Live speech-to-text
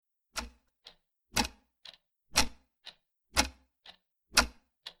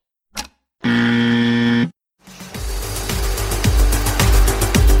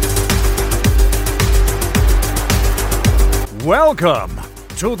Welcome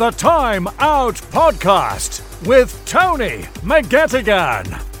to the Time Out Podcast with Tony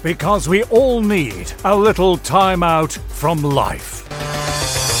McGettigan, because we all need a little time out from life.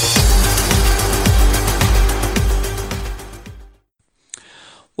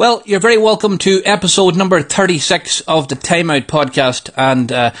 Well, you're very welcome to episode number 36 of the Time Out Podcast, and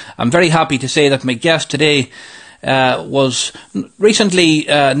I'm very happy to say that my guest today was recently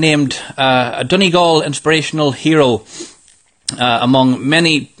named a Donegal Inspirational Hero among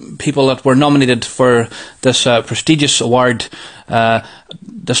many people that were nominated for this prestigious award.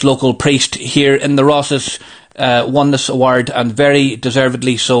 This local priest here in the Rosses won this award, and very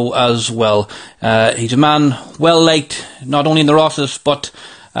deservedly so as well. He's a man well liked, not only in the Rosses, but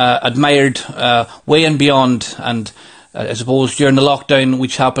admired way and beyond. And I suppose during the lockdown,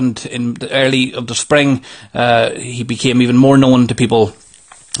 which happened in the early of the spring, he became even more known to people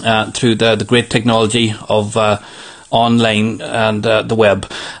through the great technology of online and the web.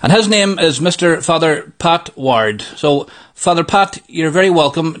 And his name is Mr. Father Pat Ward. So, Father Pat, you're very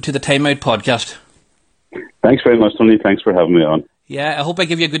welcome to the Time Out Podcast. Thanks very much, Tony. Thanks for having me on. Yeah, I hope I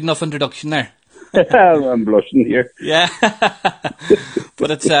give you a good enough introduction there. I'm blushing here. Yeah,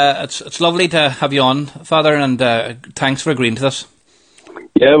 but it's lovely to have you on, Father, and thanks for agreeing to this.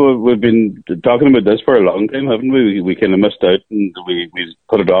 Yeah, we've been talking about this for a long time, haven't we? We kind of missed out, and we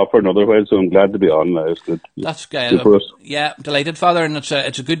put it off for another while. So I'm glad to be on now. It's good. That's good for us. Yeah, delighted, Father, and it's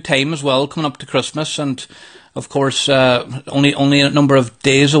a good time as well, coming up to Christmas, and of course only a number of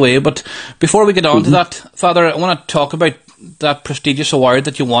days away. But before we get on to that, Father, I want to talk about that prestigious award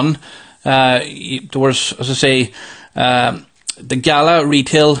that you won. There was, as I say, the Gala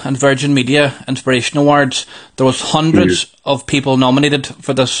Retail and Virgin Media Inspiration Awards. There was hundreds of people nominated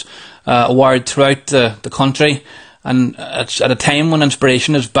for this award throughout the country, and it's at a time when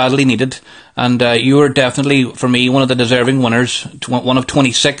inspiration is badly needed. And you were definitely, for me, one of the deserving winners, one of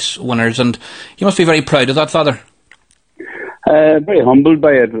 26 winners, and you must be very proud of that, Father. Very humbled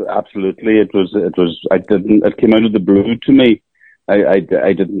by it. Absolutely, it was. It came out of the blue to me. I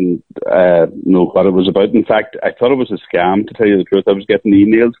didn't know what it was about. In fact, I thought it was a scam, to tell you the truth. I was getting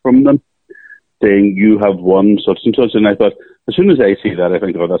emails from them saying, you have won such and such. And I thought, as soon as I see that, I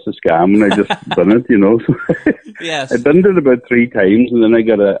think, oh, that's a scam. And I just done it, you know. Yes. I'd done it about 3 times. And then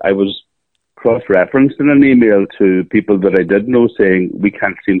I was cross-referenced in an email to people that I did know saying, we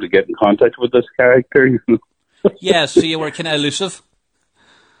can't seem to get in contact with this character. You know? Yes, so you were kind of elusive.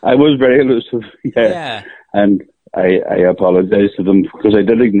 I was very elusive, yeah. And I apologise to them because I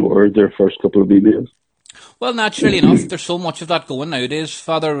did ignore their first couple of emails. Well, naturally enough, there's so much of that going nowadays,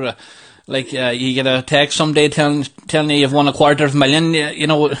 Father. You get a text someday telling you you've won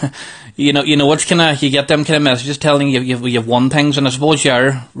 $250,000. You know what's kind of, you get them kind of messages telling you you've won things, and I suppose you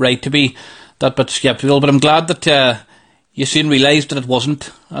are right to be that bit sceptical. But I'm glad that you soon realised that it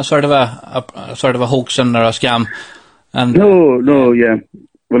wasn't a sort of a hoax or a scam. And yeah.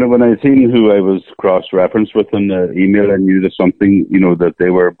 When I seen who I was cross-referenced with in the email, I knew that something, that they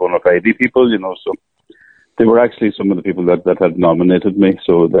were bona fide people, so they were actually some of the people that had nominated me,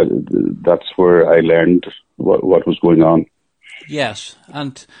 so that's where I learned what was going on. Yes,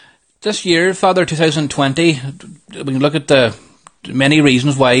 and this year, Father, 2020, we can look at the many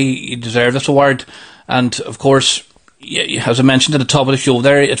reasons why you deserve this award, and of course, as I mentioned at the top of the show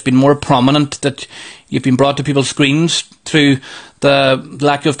there, it's been more prominent that you've been brought to people's screens through the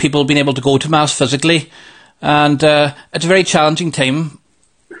lack of people being able to go to Mass physically. And it's a very challenging time.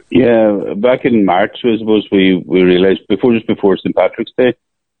 Yeah, back in March, I suppose, we realised, just before St. Patrick's Day,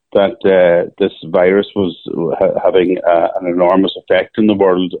 that this virus was having an enormous effect in the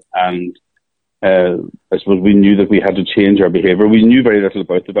world. And I suppose we knew that we had to change our behaviour. We knew very little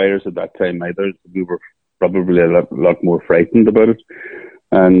about the virus at that time either. We were probably a lot more frightened about it.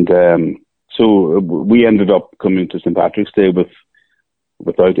 And so we ended up coming to St. Patrick's Day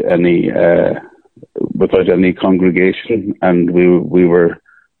without any congregation, and we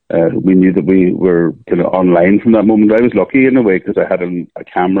knew that we were kind of online from that moment. I was lucky in a way because I had a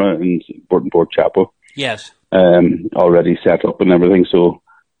camera in Port Chapel. Yes. Already set up and everything, so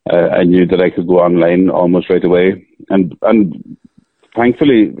I knew that I could go online almost right away. And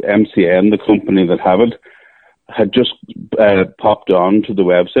thankfully, MCN, the company that have it, had just popped on to the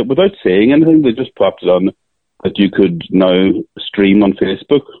website without saying anything. They just popped it on that you could now stream on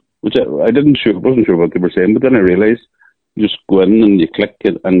Facebook, which I wasn't sure what they were saying. But then I realised you just go in and you click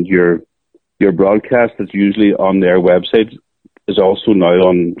it, and your broadcast that's usually on their website is also now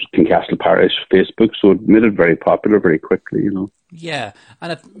on Kincastle Parish Facebook. So it made it very popular very quickly, Yeah,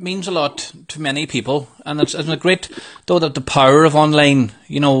 and it means a lot to many people, and it's great though that the power of online,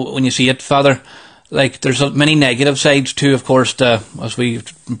 when you see it, Father. like there's many negative sides too, of course, as we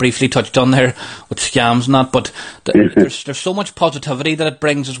briefly touched on there with scams and that, but there's so much positivity that it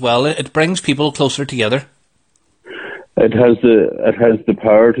brings as well. It brings people closer together. It has the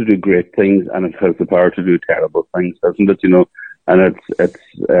power to do great things, and it has the power to do terrible things, doesn't it? You know, and it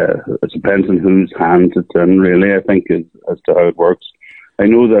depends on whose hands it's in, really, I think, as to how it works. I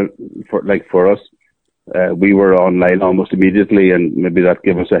know that for us, we were online almost immediately, and maybe that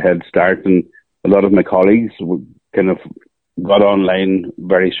gave us a head start. And a lot of my colleagues kind of got online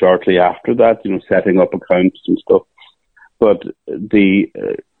very shortly after that, you know, setting up accounts and stuff. But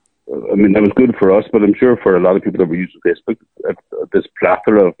that was good for us, but I'm sure for a lot of people that were using Facebook, this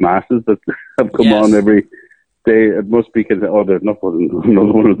plethora of masses that have come on every day, it must be kind of, there's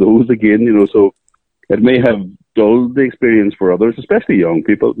another one of those again, you know, so it may have dulled the experience for others, especially young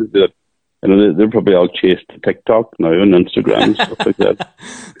people. You know, they're probably all chased to TikTok now and Instagram and stuff like that.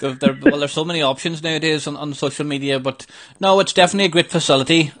 There's so many options nowadays on social media, but no, it's definitely a great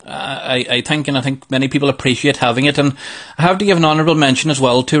facility, I think, and I think many people appreciate having it. And I have to give an honourable mention as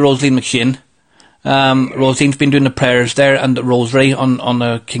well to Rosaleen McShane. Rosaleen's been doing the prayers there and the rosary on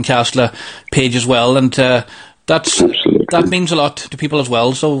the Kincastle page as well, and that means a lot to people as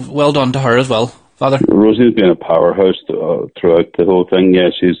well, so well done to her as well, Father. Rosaleen's been a powerhouse throughout the whole thing. Yeah,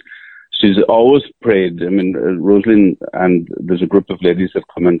 she's always prayed. I mean, Rosaleen, and there's a group of ladies that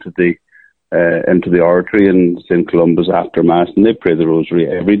come into the oratory in St. Columba's after Mass, and they pray the rosary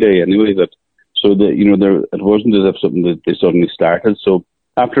every day anyway. It wasn't as if something that they suddenly started. So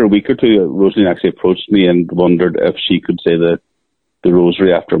after a week or two, Rosaleen actually approached me and wondered if she could say the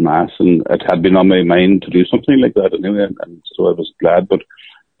rosary after Mass, and it had been on my mind to do something like that anyway, and so I was glad. But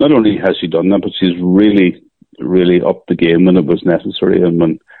not only has she done that, but she's really, really upped the game when it was necessary,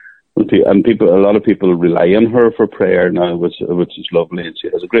 and a lot of people rely on her for prayer now, which is lovely, and she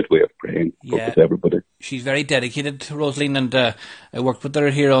has a great way of praying with everybody. She's very dedicated, Rosaleen, and I worked with her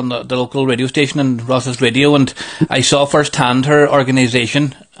here on the local radio station in Ross's Radio, and I saw firsthand her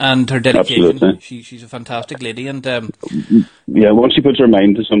organisation and her dedication. Absolutely. She's a fantastic lady, and once she puts her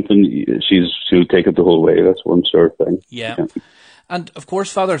mind to something, she'll take it the whole way. That's one sure thing. Yeah. And, of course,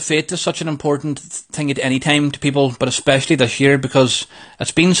 Father, faith is such an important thing at any time to people, but especially this year, because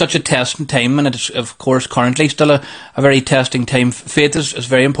it's been such a testing time, and it's, of course, currently still a very testing time. Faith is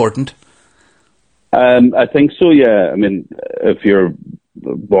very important. I think so, yeah. I mean, if you're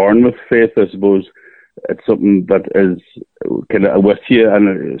born with faith, I suppose it's something that is kind of with you,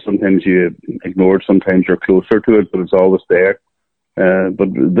 and sometimes you ignore it, sometimes you're closer to it, but it's always there. But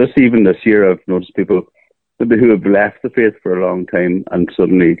this year, I've noticed people who have left the faith for a long time and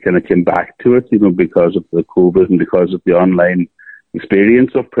suddenly kind of came back to it, you know, because of the COVID and because of the online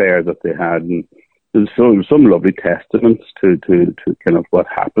experience of prayer that they had. And there's some lovely testaments to kind of what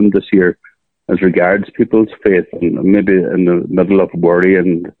happened this year as regards people's faith, and maybe in the middle of worry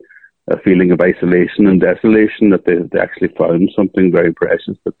and a feeling of isolation and desolation, that they actually found something very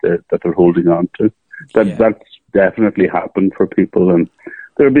precious that they're holding on to. That's definitely happened for people, and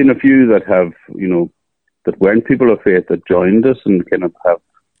there have been a few that have, you know, that weren't people of faith that joined us and kind of have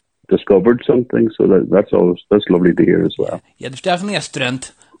discovered something. So that's lovely to hear as well. Yeah, there's definitely a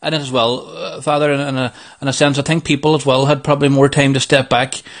strength in it as well, Father, in a sense. I think people as well had probably more time to step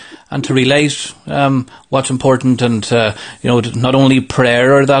back and to realise what's important, and not only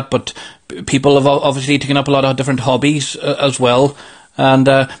prayer or that, but people have obviously taken up a lot of different hobbies as well, and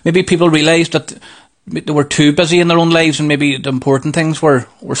maybe people realised that they were too busy in their own lives, and maybe the important things were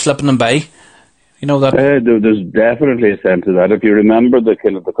slipping them by. You know that there's definitely a sense of that. If you remember the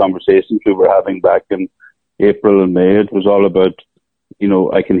kind of the conversations we were having back in April and May, it was all about, you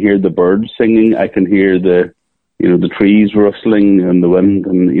know, I can hear the birds singing, I can hear the trees rustling and the wind,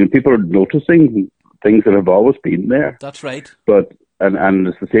 and you know, people are noticing things that have always been there. That's right. But and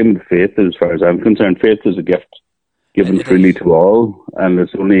it's the same with faith, as far as I'm concerned. Faith is a gift given freely to all, and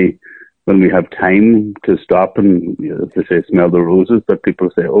it's only when we have time to stop and, you know, as they say, smell the roses, that people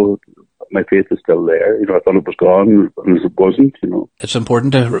say, "Oh, my faith is still there. You know, I thought it was gone, and it wasn't." You know, it's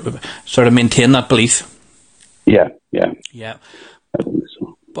important to sort of maintain that belief. Yeah. I think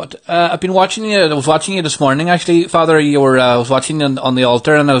so. But I've been watching you. I was watching you this morning, actually, Father. I was watching you on the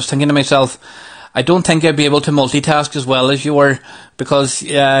altar, and I was thinking to myself, I don't think I'd be able to multitask as well as you were, because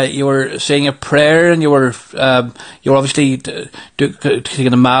you were saying a prayer, and you were obviously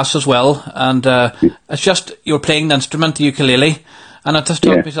taking a mass as well, and it's just you were playing the instrument, the ukulele, and I just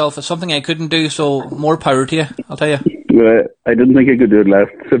thought to myself, it's something I couldn't do. So more power to you, I'll tell you. Well, I didn't think I could do it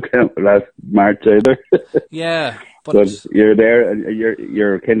last March either. Yeah, but you're there, and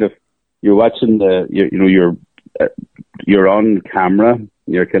you're watching you're on camera.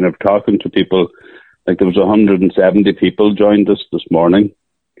 You're kind of talking to people like there was 170 people joined us this morning,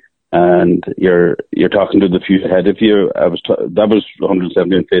 and you're talking to the few ahead of you. That was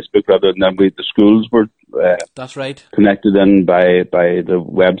 170 on Facebook rather, and then the schools were that's right, connected in by the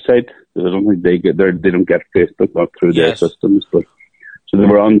website. I don't think they don't get Facebook, not through their systems, but so they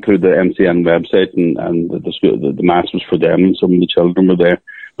were on through the MCN website, and the mass was for them, and some of the children were there.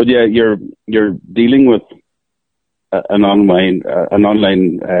 But yeah, you're dealing with an online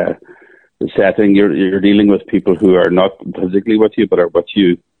setting. You're dealing with people who are not physically with you, but are with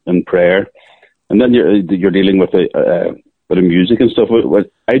you in prayer, and then you're dealing with a bit of music and stuff.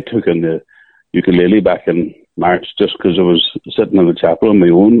 I took in the ukulele back in March just because I was sitting in the chapel on my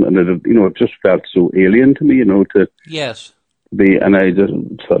own, and it just felt so alien to me, to be, and I just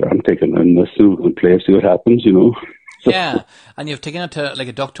thought, I'm taking in this and play, see what happens, Yeah, and you've taken it to like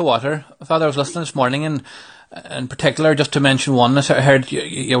a duck to water. Father, I was listening this morning, and in particular, just to mention one, I heard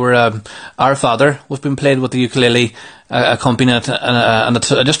you were Our Father was being played with the ukulele accompaniment, and I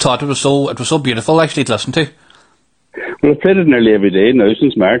just thought it was so beautiful actually to listen to. Well, I've played it nearly every day now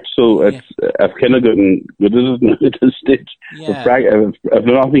since March, so I've kind of gotten good at it now at this stage. Yeah. If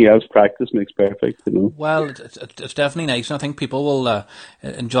nothing else, practice makes perfect, Well, it's definitely nice, and I think people will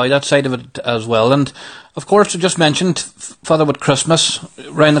enjoy that side of it as well. And of course, you just mentioned, Father, with Christmas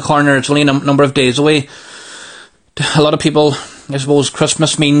round the corner, it's only a number of days away. A lot of people, I suppose,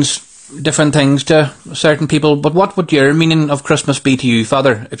 Christmas means different things to certain people, but what would your meaning of Christmas be to you,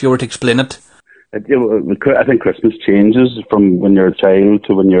 Father, if you were to explain it? I think Christmas changes from when you're a child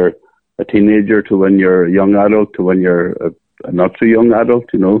to when you're a teenager to when you're a young adult to when you're a not so young adult.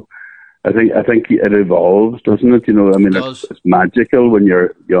 I think it evolves, doesn't it? It's magical when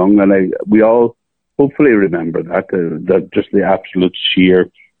you're young, and we all hopefully remember that just the absolute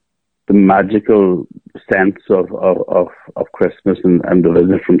the magical sense of Christmas and the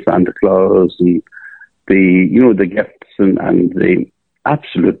visit from Santa Claus and the gifts and the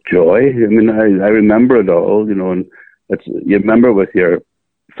absolute joy. I remember it all, and you remember with your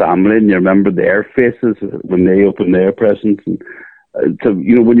family, and you remember their faces when they open their presents. And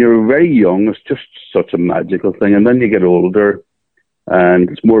when you're very young, it's just such a magical thing. And then you get older, and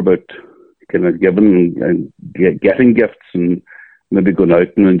it's more about kind of giving and getting gifts, and maybe going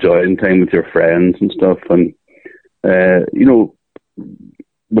out and enjoying time with your friends and stuff. And when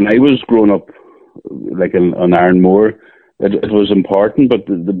I was growing up, like on Ironmore, it was important, but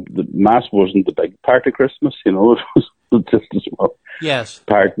the Mass wasn't the big part of Christmas, it was just a small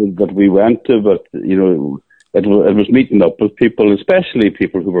part that we went to, but, it was meeting up with people, especially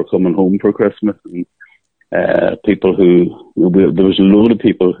people who were coming home for Christmas, and people there was a load of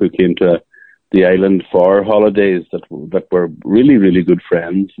people who came to the island for holidays that were really, really good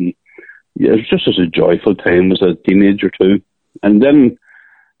friends, and it was just such a joyful time as a teenager too. And then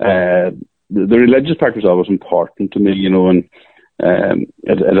the religious part was always important to me, and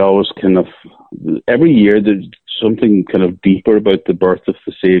it always kind of, every year there's something kind of deeper about the birth of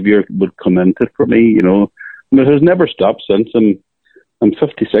the Saviour would come into it for me, it has never stopped since. I'm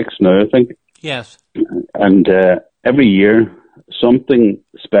 56 now, I think. Yes. And every year something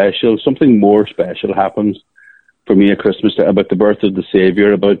special, something more special happens for me at Christmas about the birth of the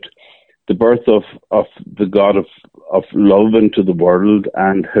Saviour, about the birth of the God of love into the world,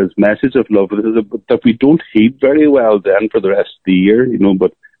 and his message of love that we don't heed very well then for the rest of the year,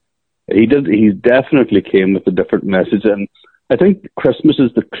 but he definitely came with a different message. And I think Christmas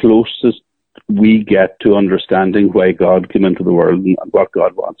is the closest we get to understanding why God came into the world and what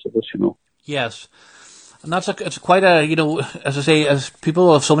God wants of us, Yes. And it's quite a, as I say, as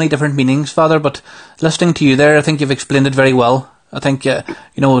people have so many different meanings, Father, but listening to you there, I think you've explained it very well. I think,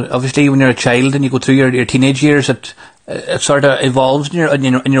 obviously when you're a child and you go through your teenage years, it sort of evolves in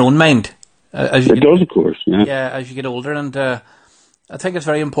your own mind. It does, of course, yeah. Yeah, as you get older, and I think it's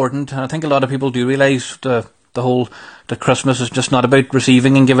very important, and I think a lot of people do realise that Christmas is just not about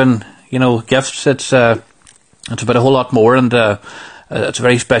receiving and giving, gifts. It's about a whole lot more, and it's a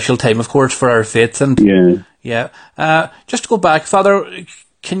very special time, of course, for our faith. And just to go back, Father,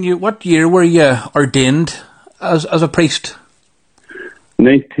 what year were you ordained as a priest?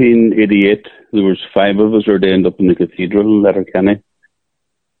 1988. There was 5 of us ordained up in the cathedral in Letterkenny.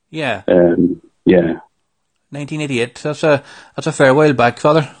 Yeah. 1988. That's a fair while back,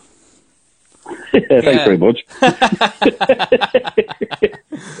 Father. Thanks very much.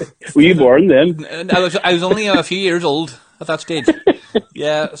 Were you born then? I was only a few years old at that stage.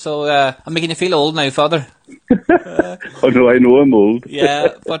 Yeah, so I'm making you feel old now, Father. Oh, do I know I'm old? Yeah,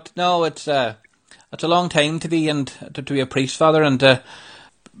 but no, it's a long time to be to be a priest, Father, and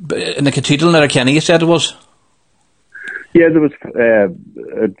in the cathedral in Letterkenny, you said it was? Yeah, there was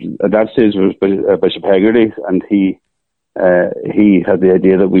at that stage there was Bishop Hegarty, and he had the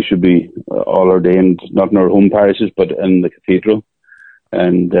idea that we should be all ordained, not in our home parishes, but in the cathedral.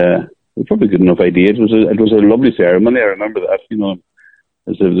 And it was probably a good enough idea. It was a lovely ceremony. I remember that. You know,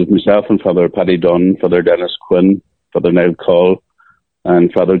 it was myself and Father Paddy Dunn, Father Dennis Quinn, Father Niall Call,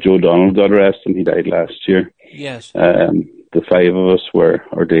 and Father Joe Donald. God rest him, he died last year. Yes. The five of us were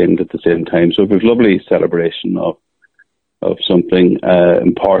ordained at the same time, so it was a lovely celebration of something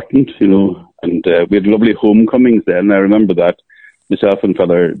important, you know, and we had lovely homecomings then. I remember that. Myself and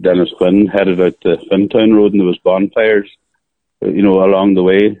Father Dennis Quinn headed out to Fintown Road, and there was bonfires, you know, along the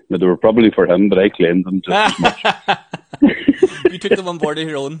way. Now, they were probably for him, but I claimed them just as much. You took them on board of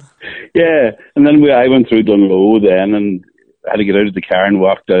your own. Yeah, and then I went through Dunlow then, and had to get out of the car and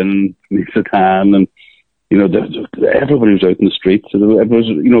walk down Mexican, and you know, everybody was out in the streets. It was,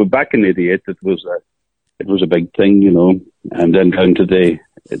 you know, back in '88, it was a big thing, you know. And then down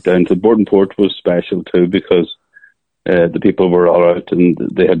to Borden Port was special too, because the people were all out, and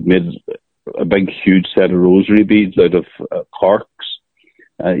they had made a big, huge set of rosary beads out of corks,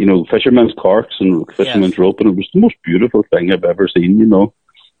 you know, fishermen's corks and fishermen's rope, and it was the most beautiful thing I've ever seen, you know.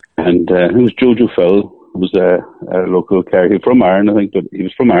 And it was Jojo Phil, who was a local carrier from Ireland, I think, but he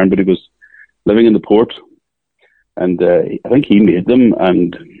was from Ireland, but he was living in the port, and I think he made them,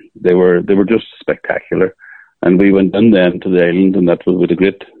 and they were just spectacular. And we went in then to the island, and that was with a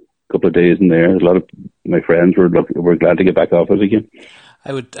great couple of days in there. A lot of my friends were glad to get back off it again.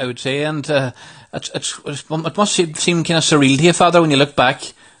 I would say, and it must seem kind of surreal to you, Father, when you look back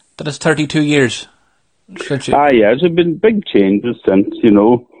that it's 32 years. Yeah, there's been big changes since, you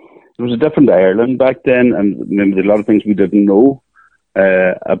know. It was a different Ireland back then, and maybe a lot of things we didn't know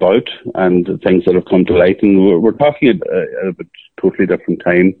about, and things that have come to light. And we're talking at a totally different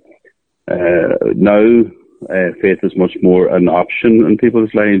time. Now, faith is much more an option in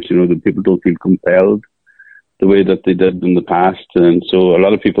people's lives. You know, that people don't feel compelled the way that they did in the past. And so a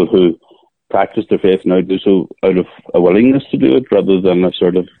lot of people who practice their faith now do so out of a willingness to do it rather than a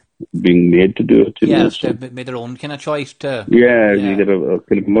sort of being made to do it. Yes, they've made their own kind of choice to... Yeah, you get a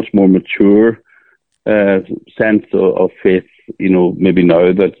kind of much more mature sense of faith, you know, maybe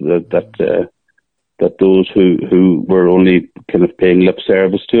now that those who were only kind of paying lip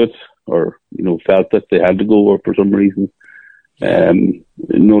service to it, or, you know, felt that they had to go, or for some reason,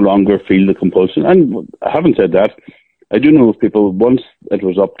 no longer feel the compulsion. And having said that, I do know of people, once it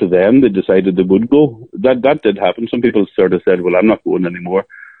was up to them, they decided they would go. That did happen. Some people sort of said, well, I'm not going anymore,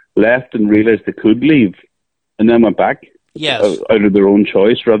 left and realised they could leave, and then went back. Yes. Out of their own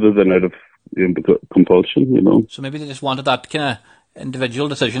choice rather than out of, you know, compulsion, you know. So maybe they just wanted that kind of individual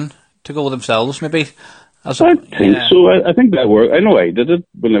decision to go themselves, maybe. I think so. I think that worked. I know I did it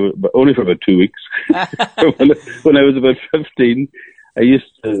only for about 2 weeks. when I was about 15, I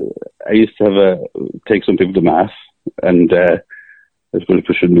used to take some people to mass, and I suppose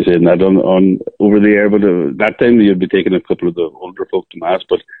I shouldn't be saying that on over the air, but that time you'd be taking a couple of the older folk to mass.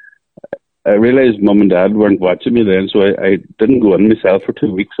 But I realised Mum and Dad weren't watching me then, so I didn't go in myself for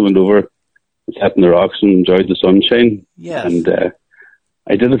 2 weeks. I went over, sat in the rocks, and enjoyed the sunshine. Yes. And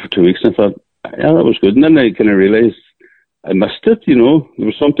I did it for 2 weeks, and I thought, yeah, that was good. And then I kind of realised I missed it, you know. There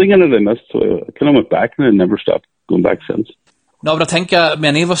was something in it I missed, so I kind of went back, and I never stopped going back since. No, but I think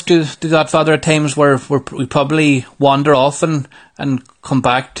many of us do that, Father, at times where we probably wander off and come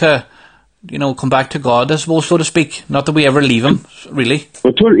back to God, I suppose, so to speak. Not that we ever leave Him, really.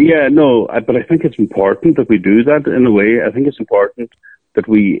 But I think it's important that we do that in a way. I think it's important that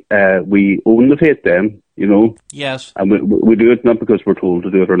we own the faith then, you know. Yes. And we do it not because we're told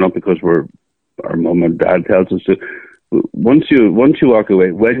to do it, or not because our mum and dad tells us to. Once you walk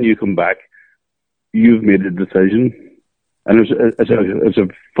away, when you come back, you've made a decision. And it's a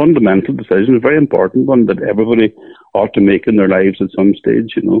fundamental decision, a very important one that everybody ought to make in their lives at some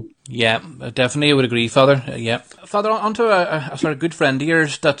stage, you know. Yeah, definitely, I would agree, Father. Yeah. Father, on to a sort of good friend of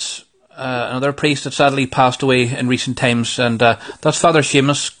yours that's another priest that sadly passed away in recent times, and that's Father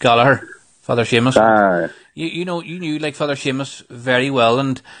Seamus Gallagher. Father Seamus. You knew like Father Seamus very well,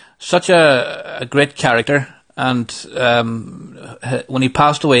 and such a great character, and when he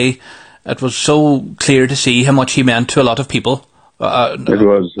passed away, it was so clear to see how much he meant to a lot of people around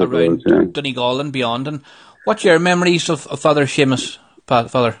Donegal and beyond. And what's your memories of Father Seamus,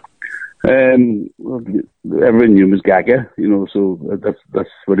 Father? Well, everyone knew him as Gaga, you know, so that's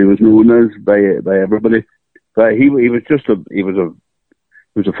what he was known as by everybody. But he was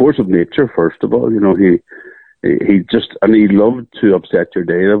a force of nature, first of all. You know, he loved to upset your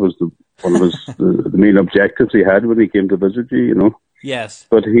day. That was one of his the main objectives he had when he came to visit you, you know. Yes.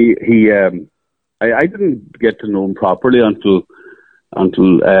 But he I didn't get to know him properly until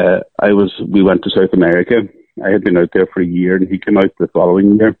we went to South America. I had been out there for a year, and he came out the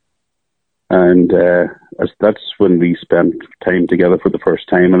following year, and that's when we spent time together for the first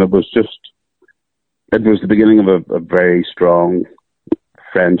time, and it was the beginning of a very strong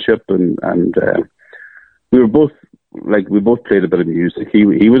friendship, and we both played a bit of music. He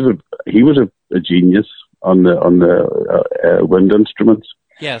was a genius on the wind instruments.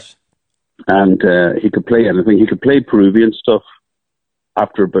 Yes. And he could play anything. He could play Peruvian stuff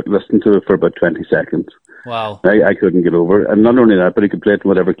after listening to it for about 20 seconds. Wow. I couldn't get over it. And not only that, but he could play it in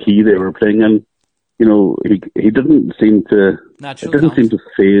whatever key they were playing in. You know, he didn't seem to... seem to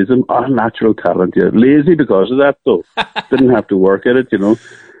faze him. Oh, natural talent, yeah. Lazy because of that, though. Didn't have to work at it, you know.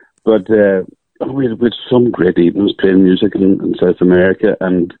 But we had some great evenings playing music in South America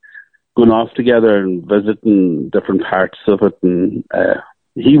and going off together and visiting different parts of it. And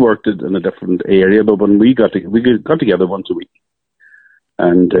he worked in a different area, but when we got together once a week.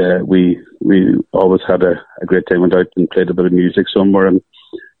 And we always had a great time. Went out and played a bit of music somewhere. And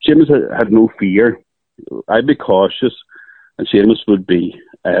Seamus had no fear. I'd be cautious, and Seamus would be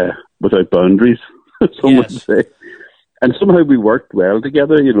without boundaries, some would say. And somehow we worked well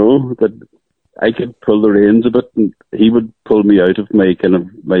together, you know, that I could pull the reins a bit, and he would pull me out of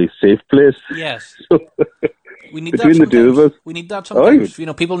my safe place. Yes. So, we need between that the two of us. We need that sometimes. You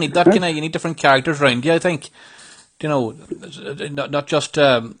know, people need that kind of, you need different characters around you, I think. You know, not just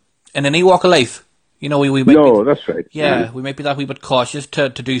in any walk of life. You know, we might that's right. Yeah, we might be that wee bit cautious to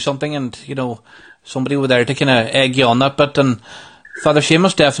do something, and you know, somebody was there to kind of egg you on that bit. And Father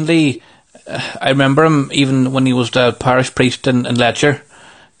Seamus definitely, I remember him even when he was the parish priest in Letcher.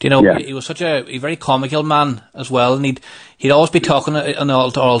 You know, he was such a very comical man as well, and he'd always be talking on the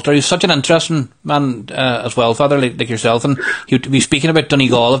altar. He was such an interesting man as well, Father, like yourself, and he'd be speaking about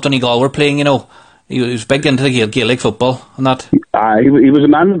Donegal. If Donegal were playing, you know. He was big into the Gaelic football and that. He was a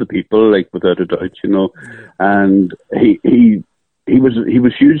man of the people, like without a doubt, you know. And he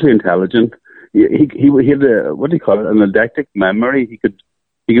was hugely intelligent. He had what do you call it? An eidetic memory. He could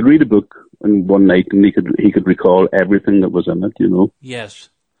read a book in one night and he could recall everything that was in it, you know. Yes.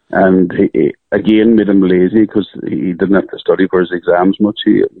 And he again made him lazy because he didn't have to study for his exams much.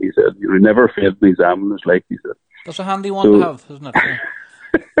 He said he never failed an exam in his life. He said that's a handy one to have, isn't it?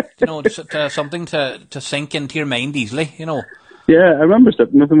 You know, something to sink into your mind easily, you know. Yeah, I remember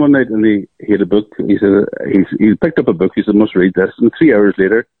sitting with him one night and he had a book. He said he picked up a book. He said, "Must read this." And 3 hours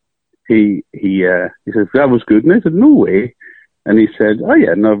later, he said, "That was good." And I said, "No way." And he said, "Oh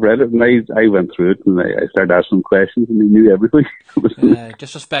yeah, no, I've read it." And I went through it and I started asking questions and he knew everything.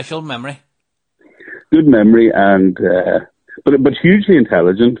 Just a special memory. Good memory and but hugely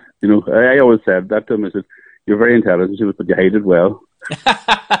intelligent. You know, I always said that to him. I said, "You're very intelligent, but you hide it well."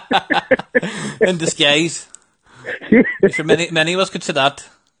 In disguise. Sure, many of us could say that.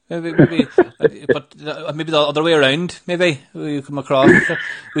 Maybe, but maybe the other way around. Maybe we come across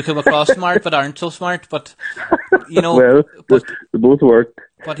smart, but aren't so smart. But you know, well, they both work.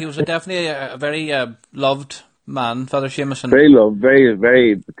 But he was definitely a very loved man, Father Seamus. Very loved, very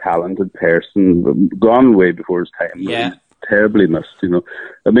very talented person. Gone way before his time. Yeah. Terribly missed. You know,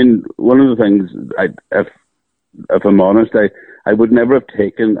 I mean, one of the things if I'm honest, I would never have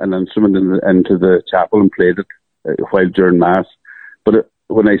taken an instrument into the chapel and played it while during Mass. But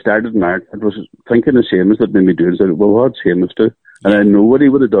when I started in art, I was thinking of Seamus that made me do it. I said, well, what'd Seamus do? And I know what he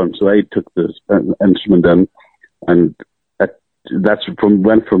would have done. So I took this instrument in, and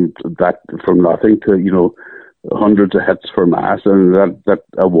went from nothing to, you know, hundreds of hits for Mass and that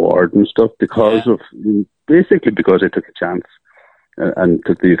award and stuff because I took a chance and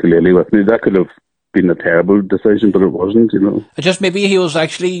took the ukulele with me. That could have been a terrible decision, but it wasn't, you know. Just maybe he was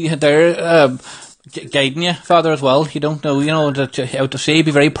actually there guiding you, Father, as well. You don't know, you know, how to say, be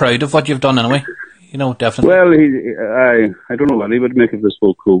very proud of what you've done anyway. You know, definitely. Well, I don't know what he would make of this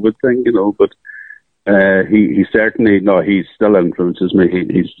whole COVID thing, you know, but he certainly, no, he still influences me.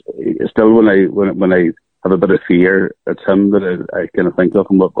 He's still when I have a bit of fear, it's him that I kind of think of,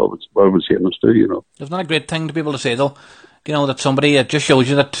 and what would Seamus do, you know. It's not a great thing to be able to say, though. You know, that somebody, it just shows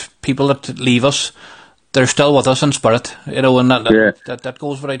you that people that leave us, they're still with us in spirit, you know, and that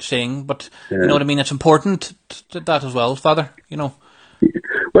goes without saying, but you know what I mean, it's important that as well, Father, you know.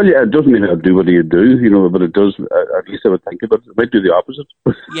 Well, yeah, it doesn't mean I'll do what you do, you know, but it does, at least I would think about it. It might do the opposite.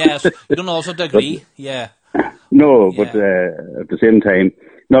 Yes, you don't also agree, yeah. No, but at the same time,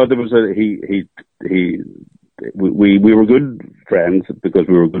 no, there was we were good friends because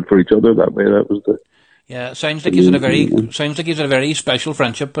we were good for each other that way. That was the... Yeah, sounds like he's in a very special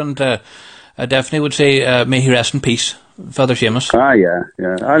friendship, and I definitely would say may he rest in peace, Father Seamus. Yeah.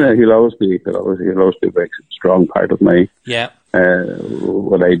 I know he'll always be a very strong part of my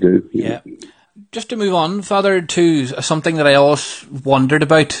what I do. Yeah. Just to move on, Father, to something that I always wondered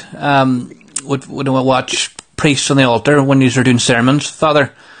about. When I watch priests on the altar when you're doing sermons,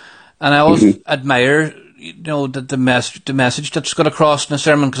 Father, and I always admire, the message that's got across in a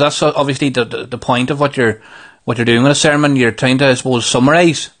sermon, because that's obviously the point of what you're doing in a sermon. You're trying to, I suppose,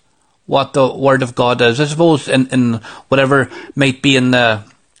 summarise what the Word of God is, I suppose, in whatever might be in the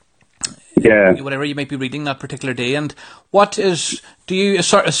whatever you might be reading that particular day. And what is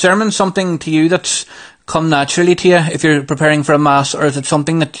a sermon something to you that's come naturally to you if you're preparing for a mass, or is it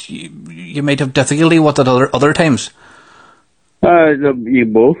something that you might have difficulty with at other times? You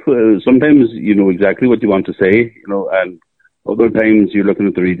both. Sometimes you know exactly what you want to say, and other times you're looking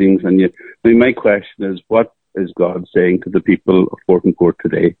at the readings and my question is, what is God saying to the people of Fortin Court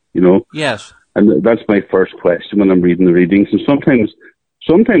today? Yes. And that's my first question when I'm reading the readings. And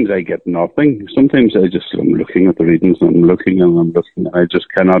sometimes I get nothing. Sometimes I'm looking at the readings and I'm looking and I just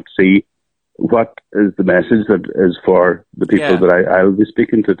cannot see what is the message that is for the people that I'll be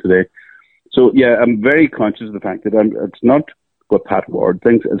speaking to today. So I'm very conscious of the fact that it's not what Pat Ward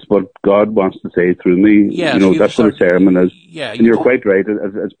thinks, it's what God wants to say through me. Yes, that's what a sermon is. Yeah, and you're quite right.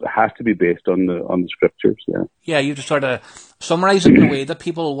 It has to be based on the scriptures. Yeah. Yeah, you just sort of summarise it in a way that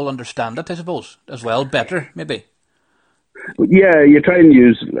people will understand it, I suppose, as well, better maybe. Yeah, you're trying to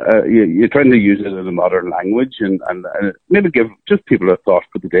use it in a modern language and maybe give just people a thought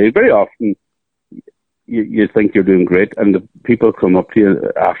for the day. Very often, you think you're doing great, and the people come up to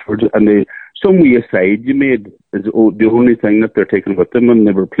you afterwards, and some wee aside you made is the only thing that they're taking with them, and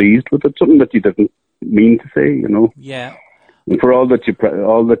they were pleased with it. Something that you didn't mean to say, Yeah. And for all that you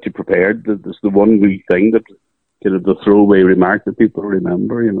prepared, there's the one wee thing that the throwaway remark that people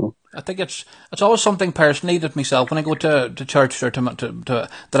remember, I think it's always something personally that myself, when I go to church or to that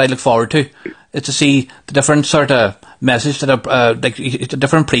I look forward to, is to see the different sort of message that the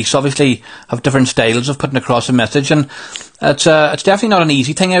different priests obviously have different styles of putting across a message, and it's definitely not an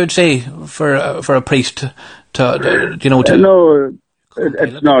easy thing, I would say, for a priest to. No,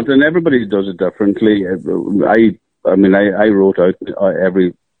 it's not, and everybody does it differently. I wrote out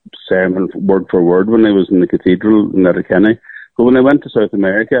every sermon word for word when I was in the cathedral in Letterkenny. But when I went to South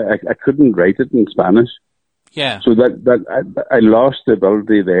America, I couldn't write it in Spanish. Yeah. So that I lost the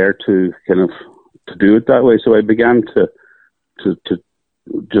ability there to kind of to do it that way. So I began to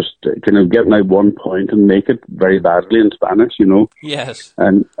just kind of get my one point and make it very badly in Spanish, Yes.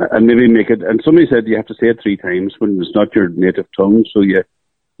 And maybe make it. And somebody said you have to say it 3 times when it's not your native tongue. So you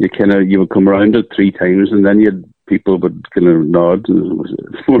would come around it 3 times, and then people would kind of nod.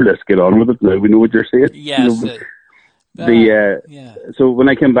 More or less get on with it. Now we know what you're saying. Yes. So when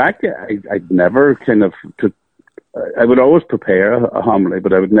I came back, I'd never kind of took. I would always prepare a homily,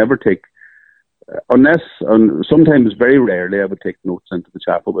 but I would never take, sometimes very rarely, I would take notes into the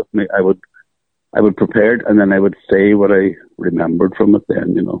chapel with me. I would prepare it, and then I would say what I remembered from it.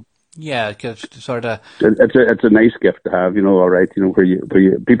 Then Yeah, because sort of. It's a nice gift to have, all right, where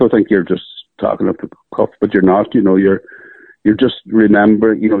you people think you're just talking off the cuff, but you're not. You're just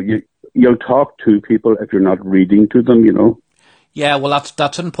remember. You'll talk to people if you're not reading to them, Yeah, well,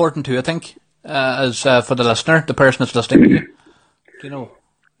 that's important too, I think, as for the listener, the person that's listening to you.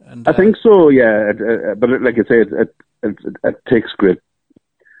 And, I think so, yeah. But like I say, it takes great.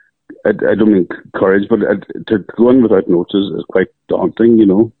 I don't mean courage, but to go in without notes is quite daunting,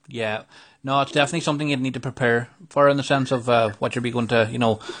 Yeah, no, it's definitely something you'd need to prepare for, in the sense of what you're going to,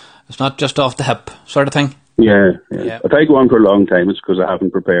 it's not just off the hip sort of thing. Yeah. If I go on for a long time, it's because I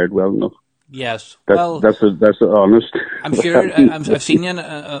haven't prepared well enough. Yes, that's honest. I'm sure I've seen you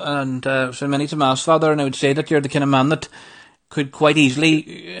and so many to Mass, Father, and I would say that you're the kind of man that could quite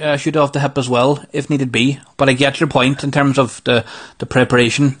easily shoot off the hip as well, if needed be. But I get your point in terms of the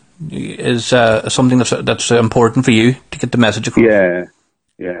preparation is something that's important for you to get the message across.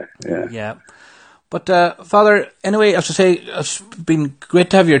 Yeah. But Father, anyway, as I say, it's been great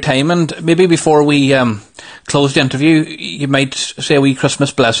to have your time, and maybe before we close the interview, you might say a wee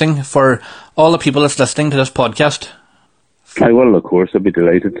Christmas blessing for all the people that's listening to this podcast. I will, of course. I'd be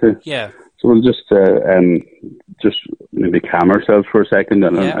delighted to. Yeah. So we'll just maybe calm ourselves for a second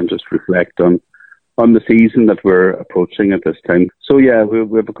and just reflect on the season that we're approaching at this time. So we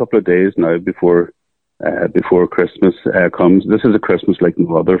have a couple of days now before Christmas comes. This is a Christmas like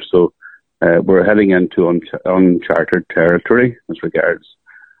no other, so we're heading into uncharted territory as regards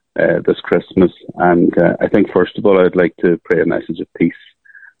this Christmas. And I think first of all, I'd like to pray a message of peace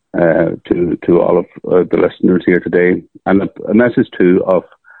to all of the listeners here today, and a message too of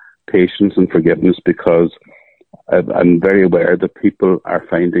patience and forgiveness, because I'm very aware that people are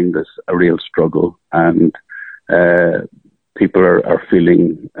finding this a real struggle, and people are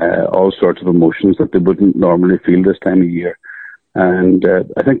feeling all sorts of emotions that they wouldn't normally feel this time of year. And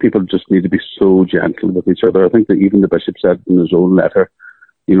I think people just need to be so gentle with each other. I think that even the Bishop said in his own letter,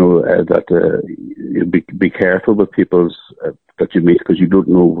 that be careful with people's that you meet, because you don't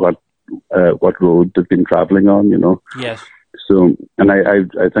know what road they've been travelling on, Yes. So, and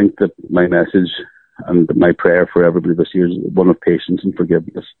I think that my message and my prayer for everybody this year is one of patience and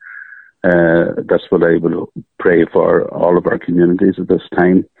forgiveness. That's what I will pray for all of our communities at this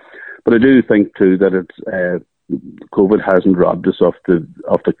time. But I do think too that it's COVID hasn't robbed us of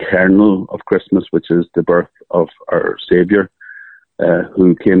the kernel of Christmas, which is the birth of our Saviour,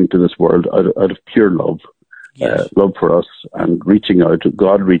 who came to this world out of pure love. Yes. Love for us, and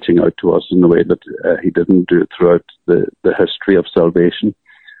God reaching out to us in a way that He didn't do throughout the history of salvation,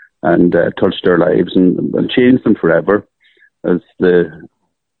 and touched our lives and changed them forever. As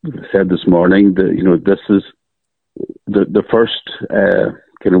said this morning, this is the first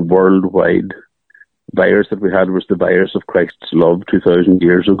kind of worldwide virus that we had was the virus of Christ's love 2,000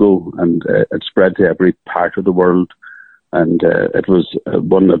 years ago, and it spread to every part of the world. And it was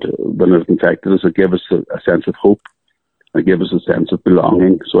one that, when it infected us, it gave us a sense of hope. It gave us a sense of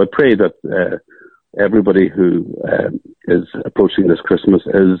belonging. So I pray that everybody who is approaching this Christmas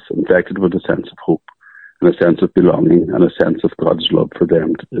is infected with a sense of hope and a sense of belonging and a sense of God's love for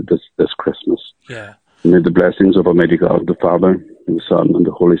them this Christmas. Yeah. May the blessings of Almighty God, the Father, and the Son, and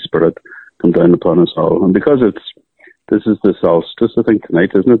the Holy Spirit come down upon us all. And because this is the solstice, I think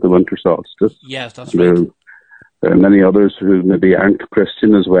tonight, isn't it? The winter solstice. Yes, that's right. There are many others who maybe aren't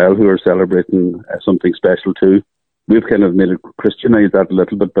Christian as well, who are celebrating something special too. We've kind of made it Christianized that a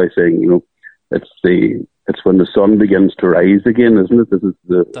little bit by saying, it's when the sun begins to rise again, isn't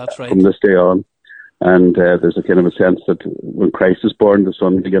it? That's right. From this day on. And there's a kind of a sense that when Christ is born, the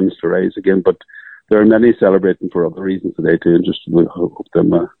sun begins to rise again. But there are many celebrating for other reasons today too, and just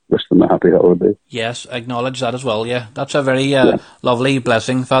wish them a happy holiday. Yes, acknowledge that as well, yeah. That's a very lovely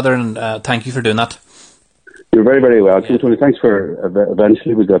blessing, Father, and thank you for doing that. You're very, very welcome, Tony. Thanks for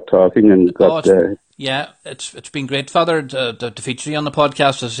eventually we got talking and got. It's been great, Father, to feature you on the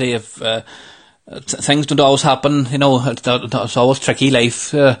podcast. To see if things don't always happen, it's always tricky.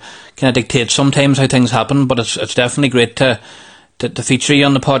 Life kind of dictates sometimes how things happen, but it's definitely great to feature you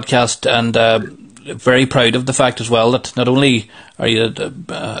on the podcast, and very proud of the fact as well that not only are you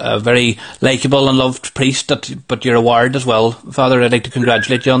a very likeable and loved priest, but you're a ward as well, Father. I'd like to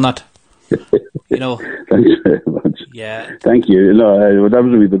congratulate you on that. Thanks very much. Yeah. Thank you. That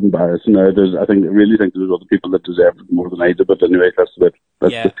was a wee bit embarrassing. I really think there's other people that deserve it more than I do. But anyway, that's the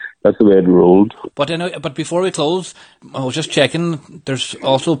way it rolled. But before we close, I was just checking. There's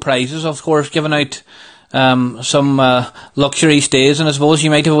also prizes, of course, given out. Some luxury stays, and I suppose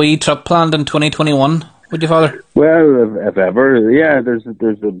you might have a wee trip planned in 2021. Would you, Father? Well, if ever, yeah. There's a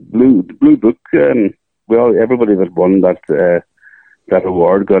blue book. Everybody that won that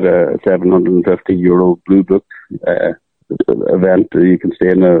award got a €750 blue book event. You can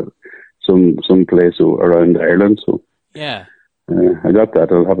stay in some place around Ireland. So yeah, I got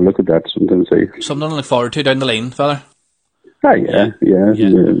that. I'll have a look at that sometime. Something to look forward to down the lane, Father. Yeah.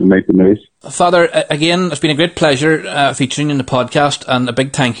 Make the noise. Father, again, it's been a great pleasure featuring you in the podcast, and a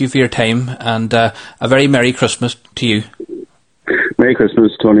big thank you for your time, and a very Merry Christmas to you. Merry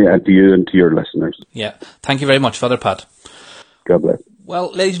Christmas, Tony, and to you and to your listeners. Yeah, thank you very much, Father Pat. God bless.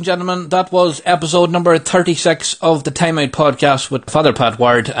 Well, ladies and gentlemen, that was episode number 36 of the Time Out podcast with Father Pat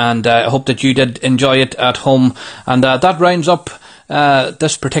Ward, and I hope that you did enjoy it at home. And that rounds up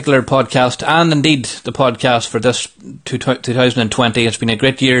this particular podcast, and indeed the podcast for this 2020. It's been a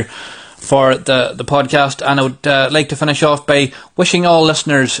great year for the podcast, and I would like to finish off by wishing all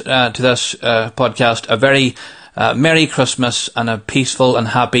listeners to this podcast a very Merry Christmas and a peaceful and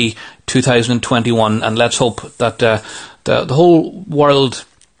happy 2021, and let's hope that the whole world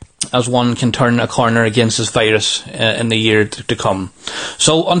as one can turn a corner against this virus in the year to come.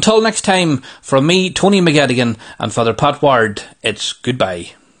 So until next time, from me, Tony McGettigan, and Father Pat Ward, it's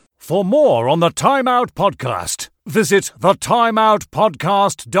goodbye. For more on the Time Out podcast, visit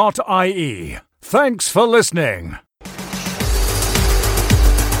thetimeoutpodcast.ie. Thanks for listening.